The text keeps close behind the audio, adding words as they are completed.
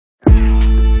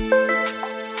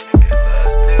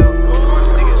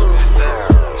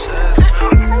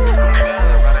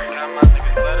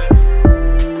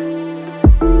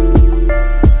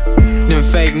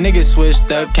nigga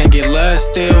switched up, can't get love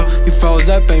still. You froze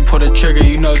up, ain't pull the trigger,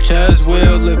 you know CHUBZ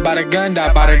will. Live by the gun,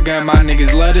 die by the gun, my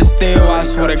niggas love to steal. I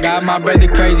swear to God, my brother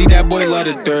crazy, that boy love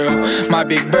the thrill. My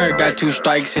big bird got 2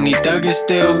 strikes and he dug it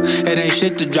still. It ain't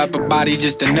shit to drop a body,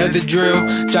 just another drill.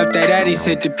 Drop that addy,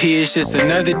 sent the P, it's just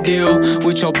another deal.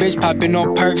 With your bitch popping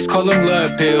on perks, call them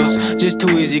love pills. Just too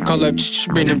easy, call up,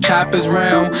 bring them choppers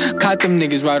round. Caught them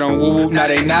niggas right on woo, now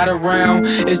they not around.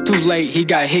 It's too late, he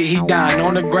got hit, he dying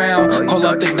on the ground. Call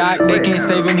off the doc, they can't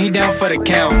save him, he down for the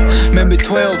count. Remember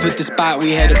 12 hit the spot,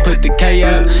 we had to put the K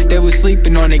up. They was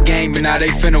sleeping on the game, but now they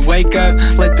finna wake up.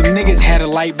 Let them niggas had a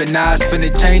light, but now it's finna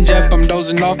change up. I'm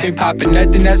dozing off, ain't popping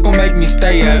nothing, that's gon' make me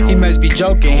stay up. He must be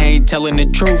joking, he ain't telling the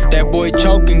truth. That boy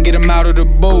choking, get him out of the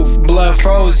booth. Blood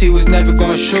froze, he was never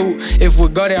gon' shoot. If we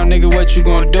go down, nigga, what you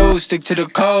gon' do? Stick to the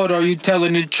code, or you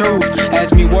telling the truth?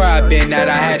 Ask me where I been at,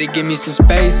 I had to give me some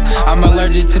space. I'm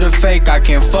allergic to the fake, I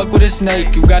can't fuck with a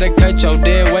snake. You gotta cut your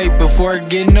dead weight before it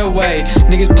getting away.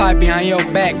 Niggas plot behind your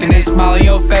back, then they smile in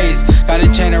your face. Got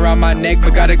a chain around my neck,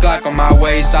 but got a Glock on my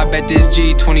waist. I bet this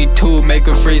G22 make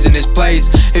her freeze in this place.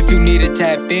 If you need to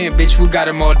tap in, bitch, we got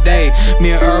him all day.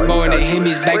 Me and Herbo and the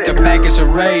Himmies back to back, it's a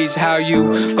raise. How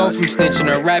you go from snitching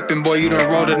to rapping, boy, you done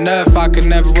rolled enough. I could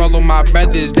never roll on my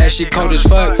brothers, that shit cold as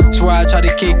fuck. Swear I try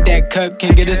to kick that cup,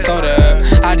 can't get a soda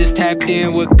up. I just tapped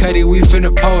in with Cuddy, we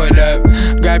finna pull it up.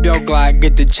 Grab your Glock,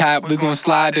 get the chop, we gon'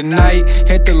 slide tonight.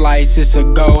 Hit the lights, it's a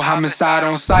go, homicide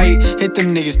on sight. Hit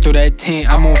them niggas through that tent,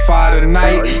 I'm on fire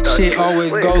tonight. Shit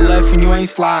always go left and you ain't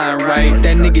sliding right.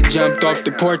 That nigga jumped off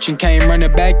the porch and came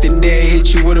running back. The dead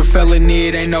hit you with a felony,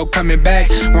 it ain't no coming back.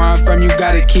 Where I'm from, you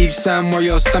gotta keep some where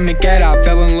your stomach at. I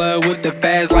fell in love with the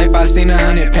fast life, I seen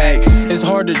 100 packs. It's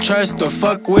hard to trust or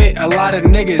fuck with. A lot of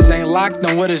niggas ain't locked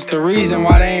on with us. The reason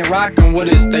why they ain't rockin' with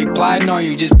us, they plotting on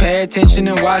you. Just pay attention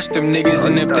and watch them niggas.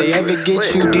 And if they ever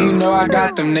get you, do you know I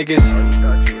got them niggas?